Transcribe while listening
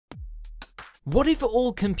What if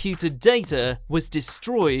all computer data was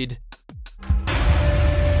destroyed?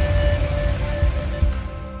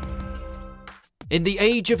 In the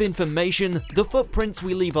age of information, the footprints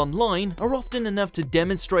we leave online are often enough to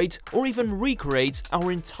demonstrate or even recreate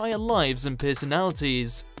our entire lives and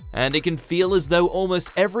personalities. And it can feel as though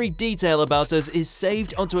almost every detail about us is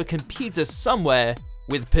saved onto a computer somewhere,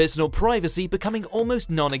 with personal privacy becoming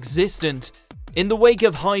almost non-existent. In the wake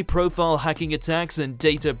of high-profile hacking attacks and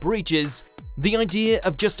data breaches, the idea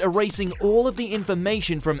of just erasing all of the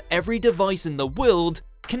information from every device in the world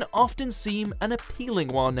can often seem an appealing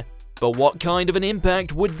one. But what kind of an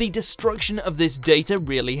impact would the destruction of this data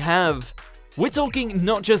really have? We're talking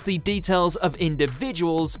not just the details of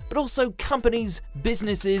individuals, but also companies,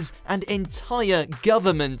 businesses, and entire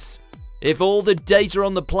governments. If all the data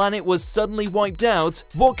on the planet was suddenly wiped out,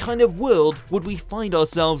 what kind of world would we find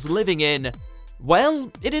ourselves living in?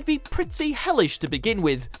 Well, it'd be pretty hellish to begin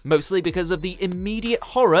with, mostly because of the immediate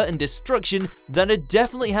horror and destruction that'd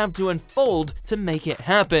definitely have to unfold to make it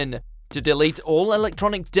happen. To delete all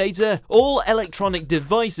electronic data, all electronic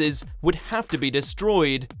devices would have to be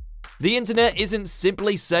destroyed. The internet isn't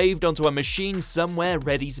simply saved onto a machine somewhere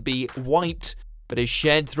ready to be wiped, but is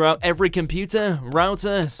shared throughout every computer,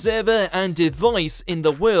 router, server, and device in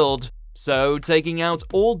the world. So taking out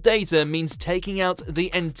all data means taking out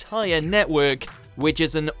the entire network, which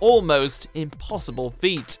is an almost impossible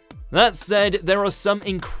feat. That said, there are some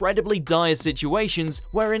incredibly dire situations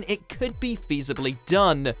wherein it could be feasibly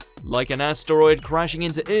done, like an asteroid crashing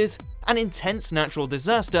into Earth, an intense natural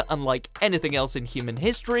disaster unlike anything else in human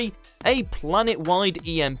history, a planet-wide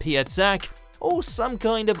EMP attack, or some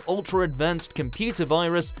kind of ultra-advanced computer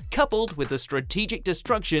virus coupled with the strategic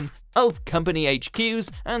destruction of company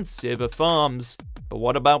HQs and server farms. But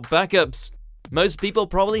what about backups? Most people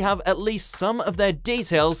probably have at least some of their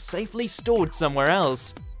details safely stored somewhere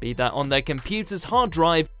else, be that on their computer's hard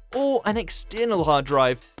drive or an external hard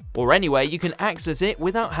drive, or anywhere you can access it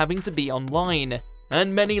without having to be online.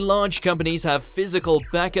 And many large companies have physical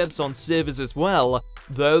backups on servers as well,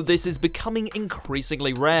 though this is becoming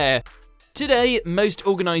increasingly rare. Today, most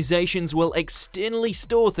organizations will externally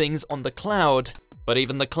store things on the cloud, but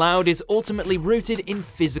even the cloud is ultimately rooted in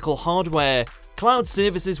physical hardware. Cloud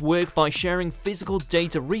services work by sharing physical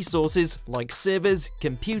data resources like servers,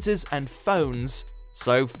 computers, and phones.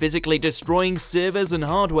 So physically destroying servers and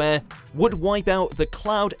hardware would wipe out the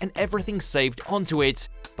cloud and everything saved onto it.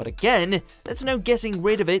 But again, there's no getting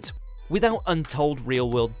rid of it without untold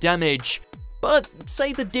real-world damage. But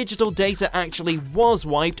say the digital data actually was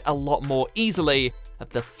wiped a lot more easily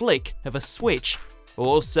at the flick of a switch.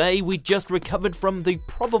 Or say we just recovered from the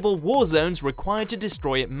probable war zones required to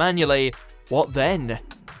destroy it manually. What then?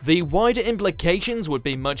 The wider implications would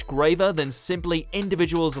be much graver than simply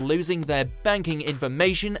individuals losing their banking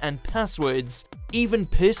information and passwords. Even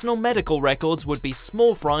personal medical records would be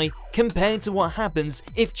small fry compared to what happens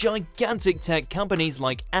if gigantic tech companies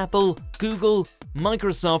like Apple, Google,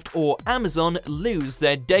 Microsoft, or Amazon lose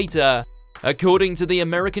their data. According to the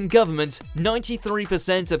American government,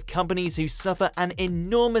 93% of companies who suffer an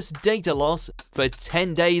enormous data loss for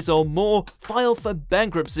 10 days or more file for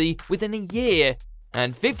bankruptcy within a year,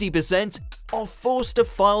 and 50% are forced to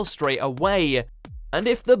file straight away. And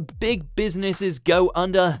if the big businesses go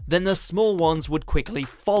under, then the small ones would quickly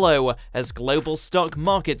follow as global stock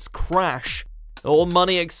markets crash. All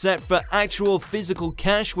money except for actual physical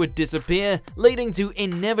cash would disappear, leading to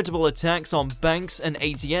inevitable attacks on banks and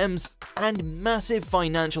ATMs, and massive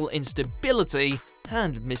financial instability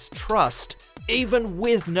and mistrust. Even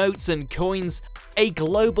with notes and coins, a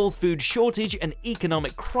global food shortage and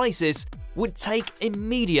economic crisis would take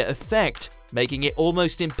immediate effect, making it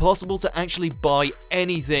almost impossible to actually buy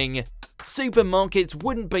anything. Supermarkets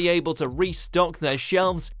wouldn't be able to restock their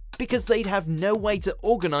shelves because they'd have no way to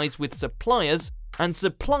organize with suppliers, and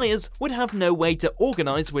suppliers would have no way to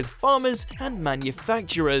organize with farmers and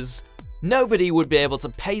manufacturers. Nobody would be able to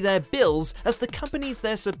pay their bills as the companies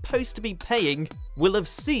they're supposed to be paying will have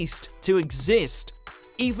ceased to exist.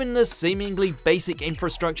 Even the seemingly basic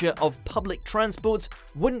infrastructure of public transport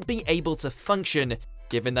wouldn't be able to function,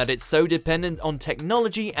 given that it's so dependent on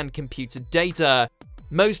technology and computer data.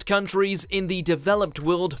 Most countries in the developed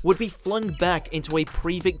world would be flung back into a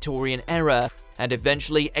pre-Victorian era, and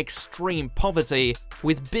eventually extreme poverty,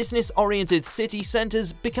 with business-oriented city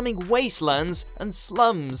centers becoming wastelands and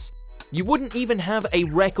slums. You wouldn't even have a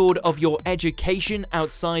record of your education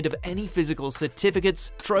outside of any physical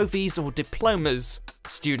certificates, trophies, or diplomas.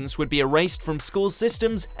 Students would be erased from school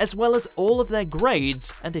systems as well as all of their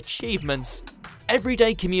grades and achievements.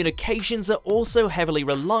 Everyday communications are also heavily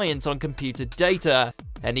reliant on computer data.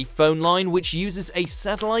 Any phone line which uses a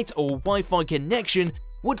satellite or Wi-Fi connection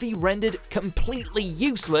would be rendered completely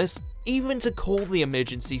useless even to call the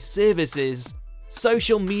emergency services.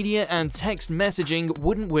 Social media and text messaging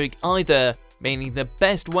wouldn't work either, meaning the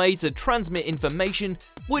best way to transmit information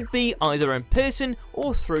would be either in person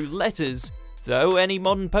or through letters, though any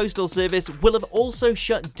modern postal service will have also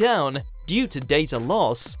shut down due to data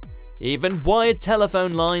loss. Even wired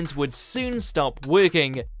telephone lines would soon stop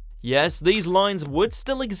working. Yes, these lines would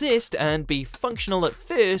still exist and be functional at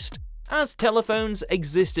first, as telephones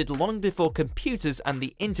existed long before computers and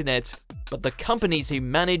the internet, but the companies who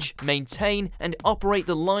manage, maintain, and operate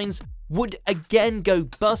the lines would again go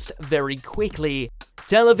bust very quickly.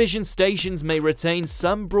 Television stations may retain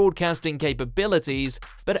some broadcasting capabilities,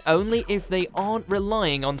 but only if they aren't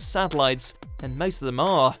relying on satellites, and most of them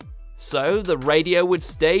are. So the radio would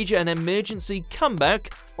stage an emergency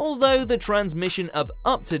comeback, although the transmission of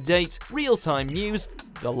up-to-date, real-time news,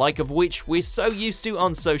 the like of which we're so used to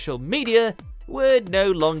on social media, would no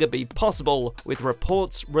longer be possible, with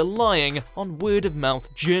reports relying on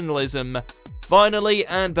word-of-mouth journalism. Finally,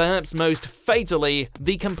 and perhaps most fatally,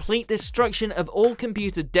 the complete destruction of all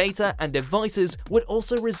computer data and devices would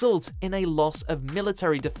also result in a loss of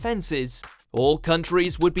military defenses. All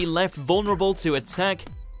countries would be left vulnerable to attack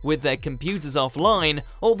with their computers offline,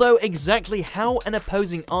 although exactly how an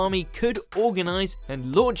opposing army could organize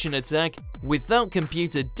and launch an attack without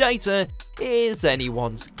computer data is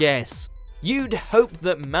anyone's guess. You'd hope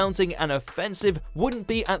that mounting an offensive wouldn't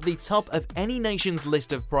be at the top of any nation's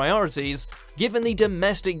list of priorities, given the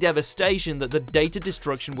domestic devastation that the data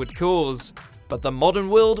destruction would cause. But the modern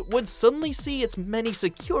world would suddenly see its many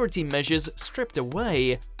security measures stripped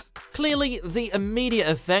away. Clearly, the immediate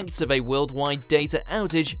effects of a worldwide data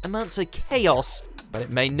outage amount to chaos, but it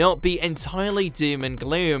may not be entirely doom and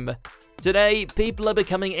gloom. Today, people are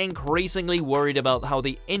becoming increasingly worried about how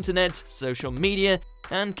the internet, social media,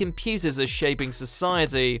 and computers are shaping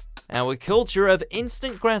society. Our culture of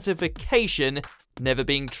instant gratification, never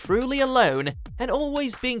being truly alone, and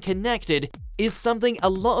always being connected is something a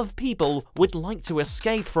lot of people would like to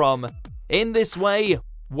escape from. In this way,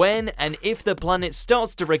 when and if the planet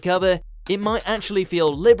starts to recover, it might actually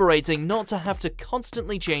feel liberating not to have to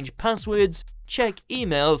constantly change passwords, check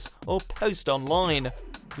emails, or post online.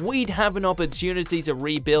 We'd have an opportunity to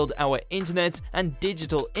rebuild our internet and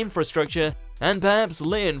digital infrastructure and perhaps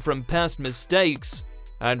learn from past mistakes.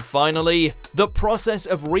 And finally, the process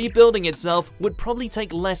of rebuilding itself would probably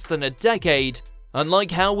take less than a decade.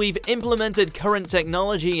 Unlike how we've implemented current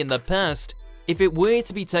technology in the past, if it were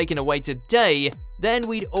to be taken away today, then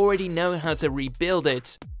we'd already know how to rebuild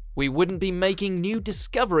it. We wouldn't be making new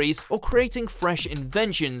discoveries or creating fresh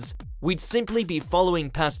inventions. We'd simply be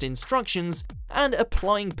following past instructions and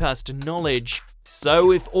applying past knowledge.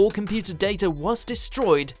 So if all computer data was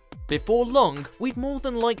destroyed, before long, we'd more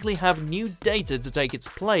than likely have new data to take its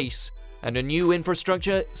place, and a new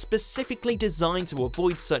infrastructure specifically designed to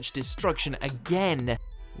avoid such destruction again.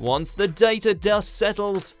 Once the data dust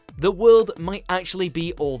settles, the world might actually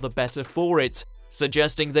be all the better for it,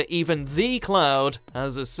 suggesting that even the cloud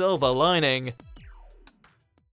has a silver lining.